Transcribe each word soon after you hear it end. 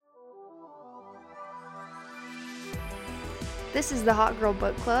This is the Hot Girl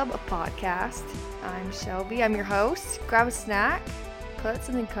Book Club, a podcast. I'm Shelby. I'm your host. Grab a snack, put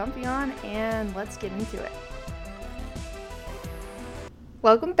something comfy on, and let's get into it.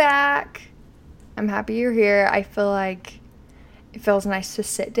 Welcome back. I'm happy you're here. I feel like it feels nice to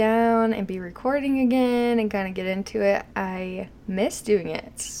sit down and be recording again and kind of get into it. I miss doing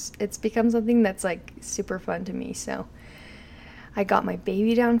it. It's become something that's like super fun to me. So I got my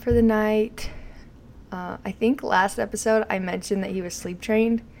baby down for the night. I think last episode I mentioned that he was sleep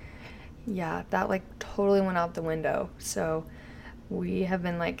trained. Yeah, that like totally went out the window. So we have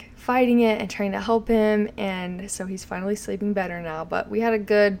been like fighting it and trying to help him, and so he's finally sleeping better now. But we had a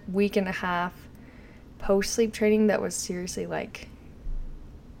good week and a half post sleep training that was seriously like,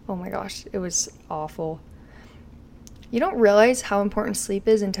 oh my gosh, it was awful. You don't realize how important sleep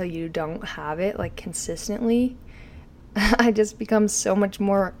is until you don't have it like consistently. I just become so much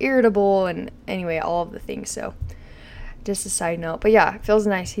more irritable and anyway, all of the things. So just a side note, but yeah, it feels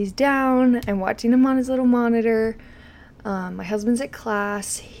nice. He's down. I'm watching him on his little monitor. My husband's at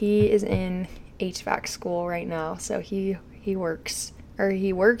class. He is in HVAC school right now. So he works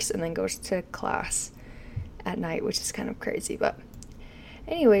and then goes to class at night, which is kind of crazy. But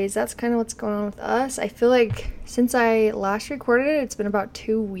anyways, that's kind of what's going on with us. I feel like since I last recorded it, it's been about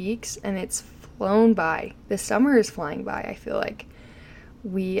 2 weeks and it's flown by. The summer is flying by, I feel like.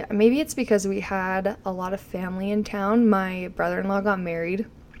 Maybe it's because we had a lot of family in town. My brother-in-law got married.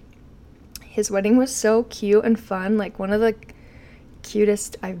 His wedding was so cute and fun, like one of the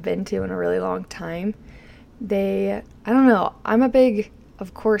cutest I've been to in a really long time. I don't know, I'm a big,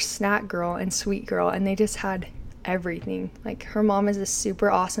 of course, snack girl and sweet girl, and they just had everything. Like her mom is a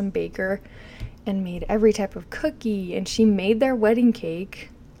super awesome baker and made every type of cookie, and she made their wedding cake,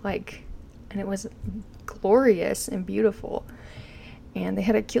 and it was glorious and beautiful. And they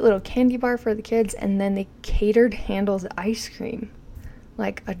had a cute little candy bar for the kids, and then they catered Handel's ice cream.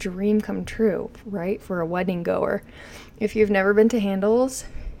 Like a dream come true, right? For a wedding goer. If you've never been to Handel's,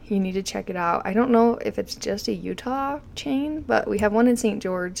 you need to check it out. I don't know if it's just a Utah chain, but we have one in St.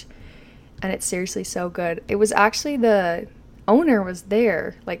 George, and it's seriously so good. It was actually the owner was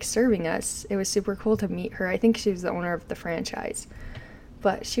there, like serving us. It was super cool to meet her. I think she was the owner of the franchise.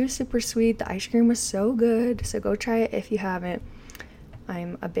 But she was super sweet. The ice cream was so good. So go try it if you haven't.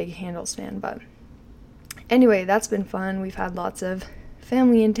 I'm a big Handel's fan. But anyway, that's been fun. We've had lots of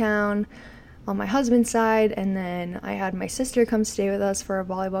family in town on my husband's side. And then I had my sister come stay with us for a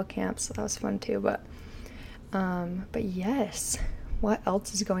volleyball camp. So that was fun too. But yes, what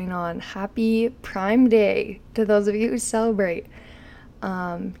else is going on? Happy Prime Day to those of you who celebrate.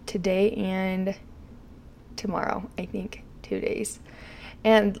 Today and tomorrow, I think. 2 days.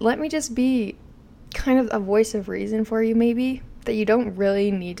 And let me just be kind of a voice of reason for you, maybe, that you don't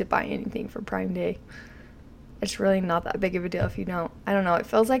really need to buy anything for Prime Day. It's really not that big of a deal if you don't. I don't know. It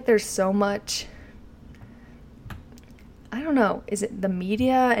feels like there's so much, I don't know. Is it the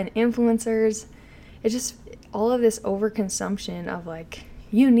media and influencers? It's just all of this overconsumption of like,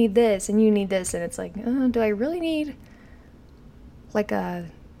 you need this and you need this. And it's like, do I really need like a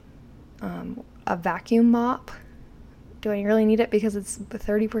vacuum mop? Do I really need it because it's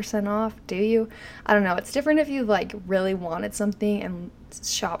 30% off? Do you? I don't know. It's different if you like really wanted something and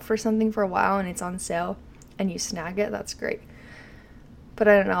shop for something for a while and it's on sale and you snag it. That's great. But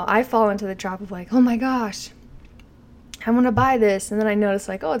I don't know. I fall into the trap of like, oh my gosh, I want to buy this. And then I notice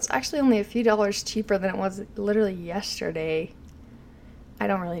like, oh, it's actually only a few dollars cheaper than it was literally yesterday. I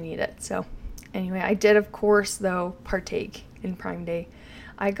don't really need it. So anyway, I did, of course, though, partake in Prime Day.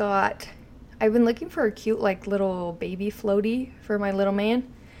 I've been looking for a cute, like, little baby floaty for my little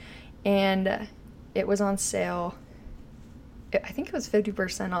man, and it was on sale. I think it was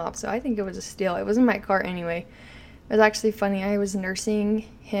 50% off, so I think it was a steal. It was in my cart anyway. It was actually funny. I was nursing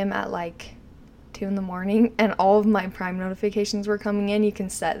him at, like, 2 in the morning, and all of my Prime notifications were coming in. You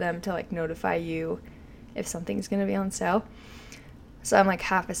can set them to, like, notify you if something's going to be on sale. So I'm, like,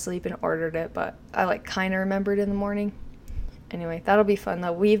 half asleep and ordered it, but I, like, kind of remembered in the morning. Anyway, that'll be fun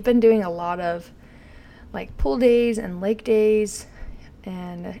though. We've been doing a lot of like pool days and lake days,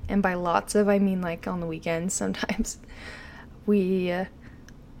 and by lots of I mean like on the weekends sometimes. We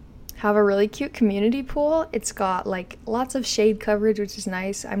have a really cute community pool. It's got like lots of shade coverage, which is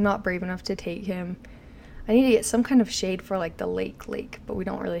nice. I'm not brave enough to take him. I need to get some kind of shade for like the lake, but we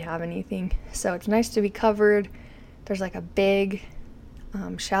don't really have anything. So it's nice to be covered. There's like a big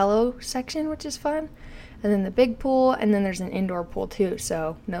shallow section, which is fun. And then the big pool, and then there's an indoor pool too,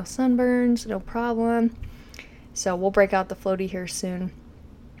 so no sunburns, no problem. So we'll break out the floaty here soon.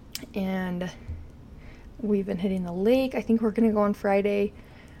 And we've been hitting the lake. I think we're going to go on Friday.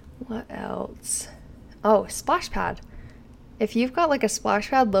 What else? Oh, splash pad. if you've got like a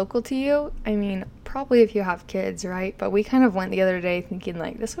splash pad local to you, I mean, probably if you have kids, right? But we kind of went the other day thinking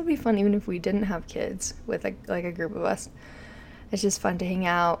like this would be fun even if we didn't have kids with like a group of us. It's just fun to hang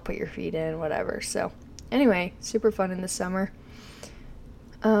out, put your feet in, whatever. So anyway, super fun in the summer.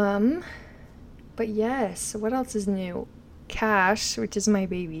 But yes, what else is new? Cash, which is my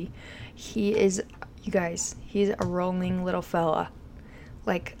baby, he is, you guys, he's a rolling little fella,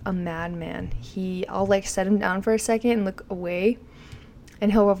 like a madman. I'll like set him down for a second and look away,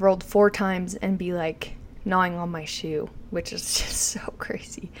 and he'll have rolled 4 times and be like gnawing on my shoe, which is just so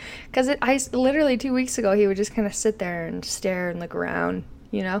crazy. Because I literally 2 weeks ago, he would just kind of sit there and stare and look around,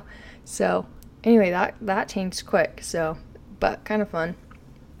 you know? So anyway, that changed quick, so, but kind of fun.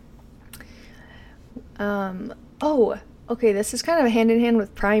 Oh, okay, this is kind of hand in hand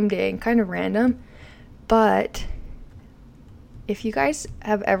with Prime Day and kind of random, but if you guys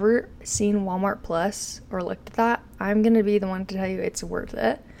have ever seen Walmart Plus or looked at that, I'm going to be the one to tell you it's worth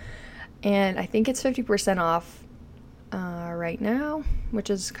it. And I think it's 50% off right now,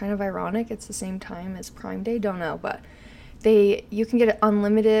 which is kind of ironic. It's the same time as Prime Day, don't know, but you can get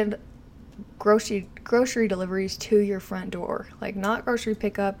unlimited grocery deliveries to your front door, like not grocery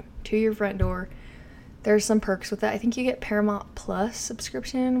pickup, to your front door. There's some perks with it. I think you get Paramount Plus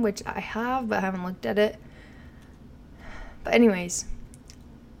subscription, which I have, but I haven't looked at it. But anyways,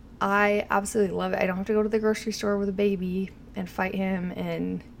 I absolutely love it. I don't have to go to the grocery store with a baby and fight him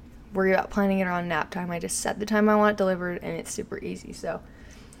and worry about planning it around nap time. I just set the time I want it delivered, and it's super easy. So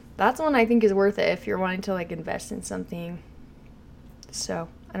that's one I think is worth it if you're wanting to like invest in something. So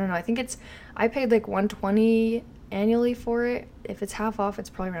I don't know. I paid like $120 annually for it. If it's half off,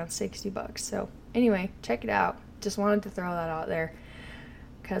 it's probably around $60. So anyway, check it out. Just wanted to throw that out there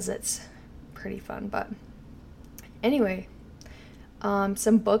because it's pretty fun. But anyway,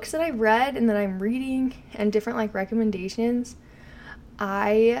 some books that I've read and that I'm reading and different like recommendations.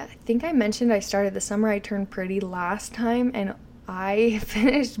 I think I mentioned I started The Summer I Turned Pretty last time, and I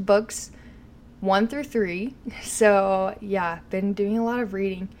finished books 1 through 3. So yeah, been doing a lot of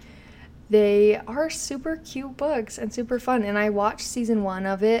reading. They are super cute books and super fun, and I watched season 1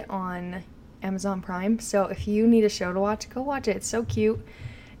 of it on Amazon Prime. So if you need a show to watch, go watch it. It's so cute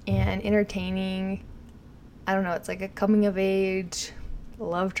and entertaining. I don't know, it's like a coming of age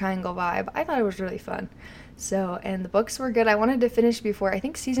love triangle vibe. I thought it was really fun. So, and the books were good. I wanted to finish before, I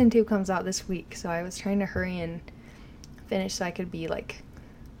think season 2 comes out this week, so I was trying to hurry and finish so I could be like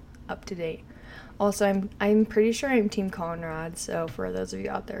up to date. Also, I'm pretty sure I'm Team Conrad, so for those of you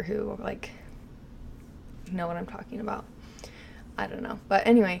out there who like know what I'm talking about, I don't know. But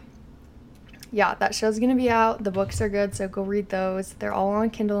anyway, yeah, that show's gonna be out. The books are good, so go read those. They're all on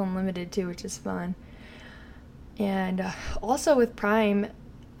Kindle Unlimited too, which is fun. And also with Prime,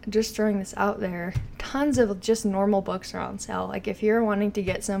 just throwing this out there, tons of just normal books are on sale. Like if you're wanting to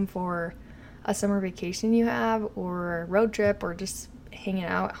get some for a summer vacation you have, or a road trip, or just hanging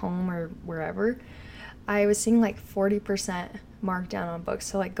out at home or wherever, I was seeing like 40% markdown on books.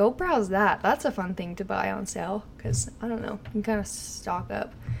 So like go browse that. That's a fun thing to buy on sale because, I don't know, you can kind of stock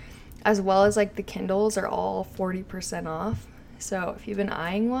up. As well as like the Kindles are all 40% off. So if you've been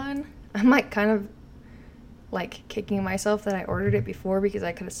eyeing one, I'm like kind of like kicking myself that I ordered it before because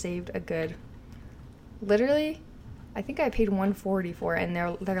I could have saved a good, literally, I think I paid $140 for it, and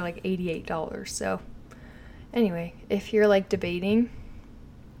they're like $88. So anyway, if you're like debating,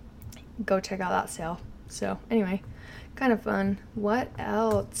 go check out that sale. So anyway, kind of fun. What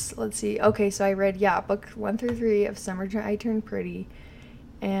else? Let's see. Okay, so I read, book 1 through 3 of Summer I Turned Pretty,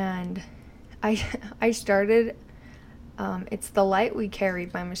 and I started, it's The Light We Carry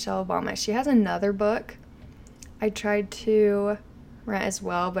by Michelle Obama. She has another book I tried to rent as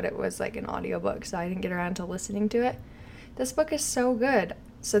well, but it was like an audiobook, so I didn't get around to listening to it. This book is so good.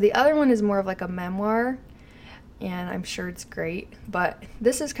 So the other one is more of like a memoir, and I'm sure it's great, but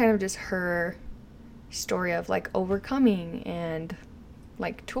this is kind of just her story of like overcoming and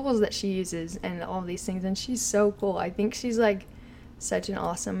like tools that she uses and all these things, and she's so cool. I think she's like such an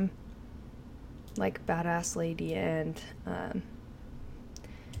awesome like badass lady, and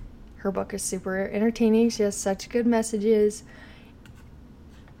her book is super entertaining. She has such good messages,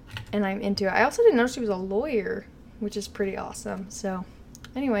 and I'm into it. I also didn't know she was a lawyer, which is pretty awesome. So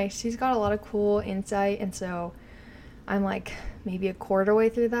anyway, she's got a lot of cool insight, and so I'm like maybe a quarter way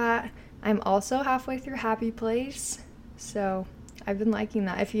through that. I'm also halfway through Happy Place, so I've been liking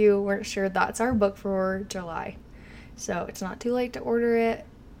that. If you weren't sure, that's our book for July. So it's not too late to order it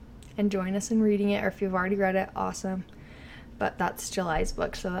and join us in reading it, or if you've already read it, awesome. But that's July's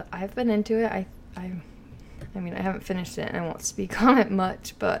book, so I've been into it. I mean, I haven't finished it, and I won't speak on it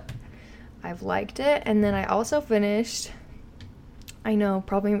much, but I've liked it. And then I also finished I know,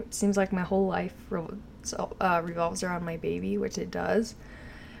 probably seems like my whole life revolves around my baby, which it does.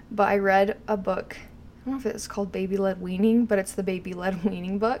 But I read a book, I don't know if it's called Baby Led Weaning, but it's the Baby Led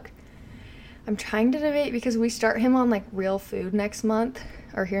Weaning book. I'm trying to debate because we start him on like real food next month,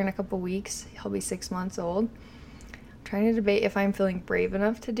 or here in a couple weeks. He'll be 6 months old. I'm trying to debate if I'm feeling brave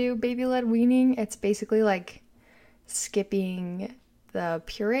enough to do Baby Led Weaning. It's basically like skipping the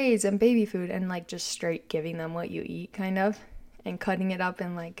purees and baby food and like just straight giving them what you eat, kind of, and cutting it up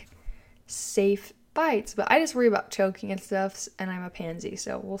in like safe bites. But I just worry about choking and stuff, and I'm a pansy,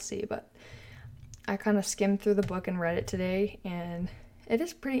 so we'll see. But I kind of skimmed through the book and read it today, and it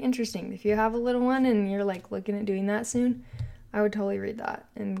is pretty interesting. If you have a little one and you're like looking at doing that soon, I would totally read that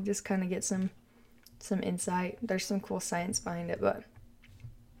and just kind of get some insight. There's some cool science behind it, but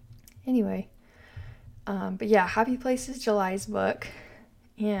anyway. But yeah, Happy Places, July's book.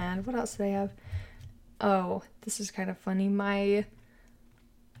 And what else did I have? Oh, this is kind of funny. My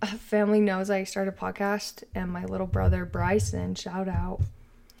family knows I started a podcast, and my little brother Bryson, shout out,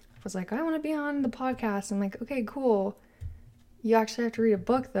 was like, I want to be on the podcast. I'm like, okay, cool. You actually have to read a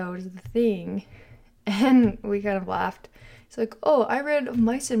book, though, is the thing. And we kind of laughed. He's like, oh, I read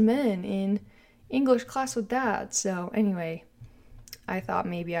Mice and Men in English class with Dad. So anyway, I thought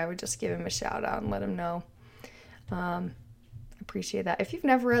maybe I would just give him a shout out and let him know. Appreciate that. If you've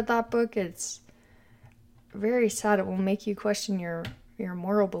never read that book, it's very sad. It will make you question your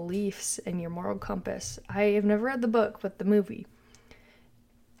moral beliefs and your moral compass. I have never read the book, but the movie.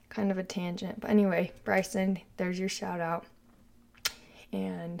 Kind of a tangent. But anyway, Bryson, there's your shout out.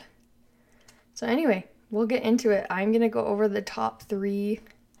 And so anyway, we'll get into it. I'm going to go over the top 3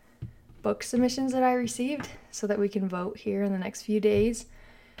 book submissions that I received so that we can vote here in the next few days.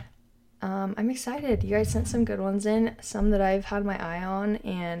 I'm excited. You guys sent some good ones in, some that I've had my eye on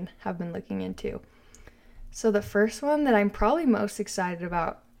and have been looking into. So the first one that I'm probably most excited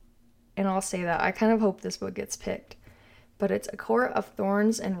about, and I'll say that, I kind of hope this book gets picked, but it's A Court of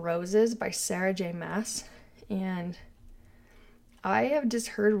Thorns and Roses by Sarah J. Maas. And I have just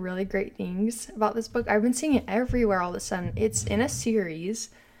heard really great things about this book. I've been seeing it everywhere all of a sudden. It's in a series.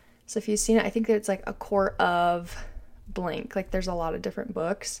 So if you've seen it, I think that it's like A Court of blank. Like there's a lot of different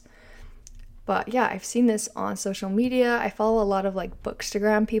books. But yeah, I've seen this on social media. I follow a lot of like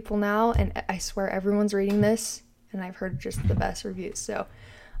Bookstagram people now, and I swear everyone's reading this, and I've heard just the best reviews. So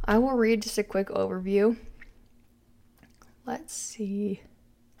I will read just a quick overview. Let's see.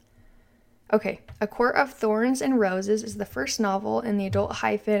 Okay, A Court of Thorns and Roses is the first novel in the adult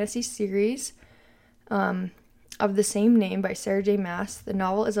high fantasy series of the same name by Sarah J. Maas. The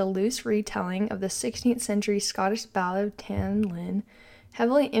novel is a loose retelling of the 16th century Scottish ballad of Tamlin,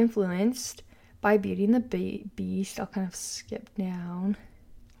 heavily influenced by Beauty and the Beast. I'll kind of skip down.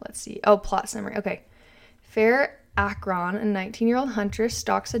 Let's see. Oh, plot summary. Okay. Fair Akron, a 19-year-old huntress,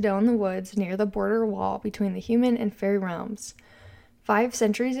 stalks Adele in the woods near the border wall between the human and fairy realms. 5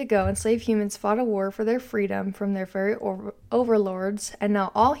 centuries ago, enslaved humans fought a war for their freedom from their fairy overlords, and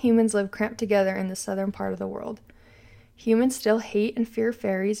now all humans live cramped together in the southern part of the world. Humans still hate and fear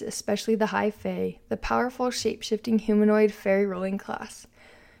fairies, especially the High Fae, the powerful, shape-shifting humanoid fairy ruling class.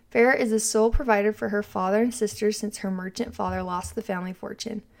 Fair is the sole provider for her father and sisters since her merchant father lost the family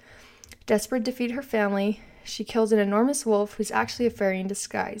fortune. Desperate to feed her family, she kills an enormous wolf who's actually a fairy in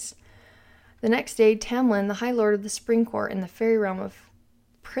disguise. The next day, Tamlin, the High Lord of the Spring Court in the fairy realm of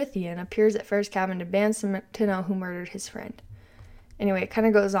Prythian, appears at Fair's cabin and demands to know who murdered his friend. Anyway, it kind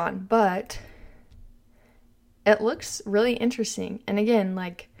of goes on, but it looks really interesting. And again,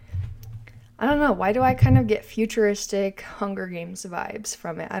 like, I don't know, why do I kind of get futuristic Hunger Games vibes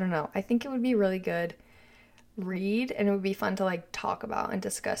from it? I don't know. I think it would be really good read, and it would be fun to like talk about and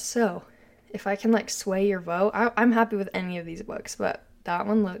discuss. So if I can like sway your vote, I'm happy with any of these books, but that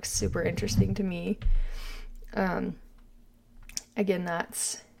one looks super interesting to me. Again,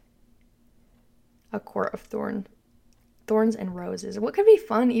 that's A Court of Thorns and Roses. What could be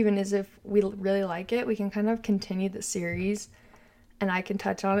fun even is if we really like it, we can kind of continue the series and I can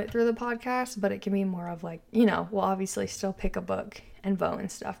touch on it through the podcast, but it can be more of like, you know, we'll obviously still pick a book and vote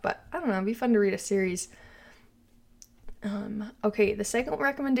and stuff, but I don't know, it'd be fun to read a series. Okay, the second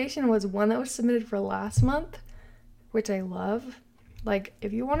recommendation was one that was submitted for last month, which I love. Like,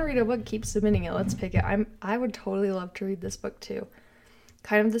 if you want to read a book, keep submitting it. Let's pick it. I would totally love to read this book too.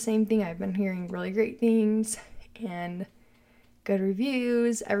 Kind of the same thing. I've been hearing really great things and good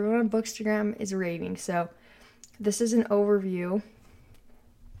reviews. Everyone on Bookstagram is raving. So this is an overview.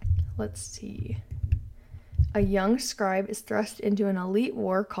 Let's see. A young scribe is thrust into an elite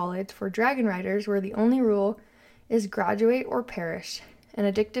war college for dragon riders where the only rule is graduate or perish.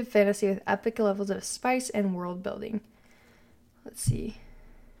 An addictive fantasy with epic levels of spice and world building. let's see.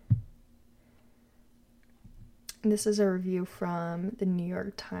 This is a review from the New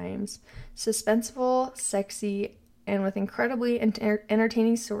York Times. Suspenseful, sexy, and with incredibly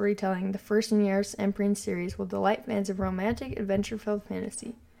entertaining storytelling, the first in Years Empyrean series will delight fans of romantic, adventure-filled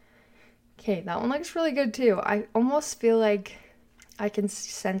fantasy. Okay, that one looks really good too. I almost feel like I can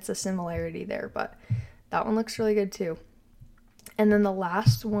sense a similarity there, but that one looks really good too. And then the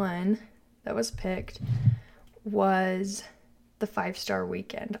last one that was picked was the 5-Star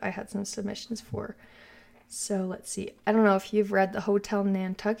Weekend. I had some submissions for. So let's see. I don't know if you've read The Hotel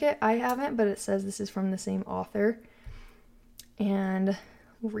Nantucket. I haven't, but it says this is from the same author. And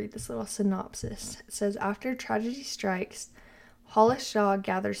we'll read this little synopsis. It says, after tragedy strikes, Hollis Shaw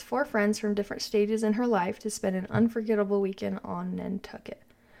gathers 4 friends from different stages in her life to spend an unforgettable weekend on Nantucket.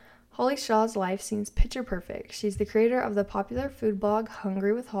 Holly Shaw's life seems picture perfect. She's the creator of the popular food blog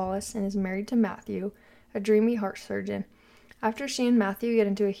Hungry with Hollis and is married to Matthew, a dreamy heart surgeon. After she and Matthew get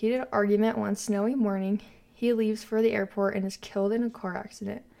into a heated argument one snowy morning, he leaves for the airport and is killed in a car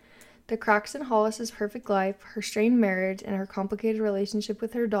accident. The cracks in Hollis's perfect life, her strained marriage, and her complicated relationship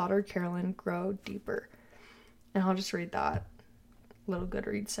with her daughter, Carolyn, grow deeper. And I'll just read that little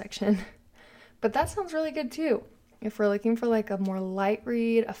Goodreads section. But that sounds really good too. If we're looking for like a more light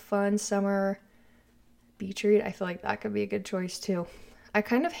read, a fun summer beach read, I feel like that could be a good choice too. I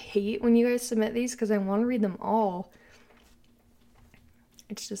kind of hate when you guys submit these because I want to read them all.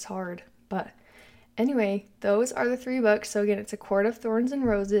 It's just hard. But anyway, those are the 3 books. So again, it's A Court of Thorns and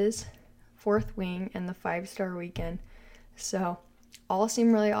Roses, Fourth Wing, and the 5-Star Weekend. So all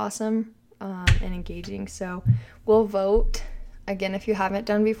seem really awesome and engaging. So we'll vote. Again, if you haven't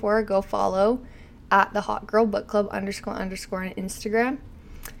done before, go follow at the Hot Girl Book Club _ on Instagram.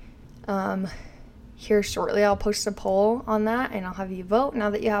 Here shortly, I'll post a poll on that and I'll have you vote. Now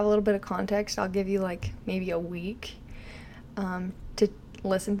that you have a little bit of context, I'll give you like maybe a week to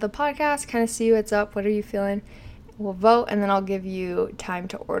listen to the podcast, kind of see what's up, what are you feeling. We'll vote and then I'll give you time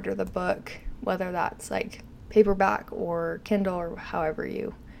to order the book, whether that's like paperback or Kindle or however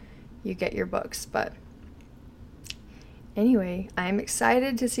you get your books. But anyway, I'm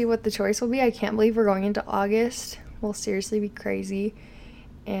excited to see what the choice will be. I can't believe we're going into August. We'll seriously be crazy.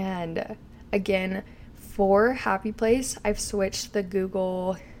 And again, for Happy Place, I've switched the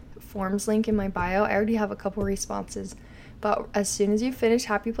Google Forms link in my bio. I already have a couple responses. But as soon as you finish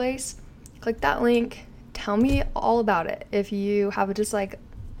Happy Place, click that link. Tell me all about it. If you have just like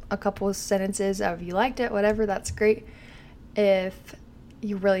a couple of sentences of you liked it, whatever, that's great. If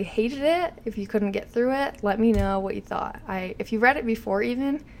you really hated it, if you couldn't get through it, let me know what you thought. If you read it before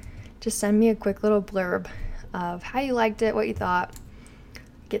even, just send me a quick little blurb of how you liked it, what you thought,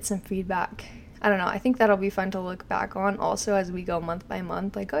 get some feedback. I don't know, I think that'll be fun to look back on also as we go month by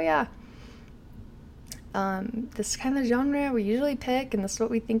month, like, oh yeah, this is kind of the genre we usually pick and this is what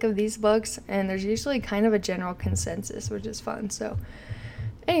we think of these books, and there's usually kind of a general consensus, which is fun. So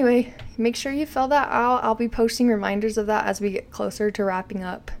anyway, make sure you fill that out. I'll be posting reminders of that as we get closer to wrapping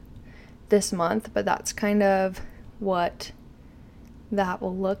up this month, but that's kind of what that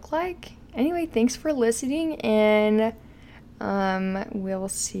will look like. Anyway, thanks for listening, and we'll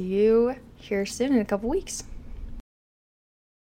see you here soon in a couple weeks.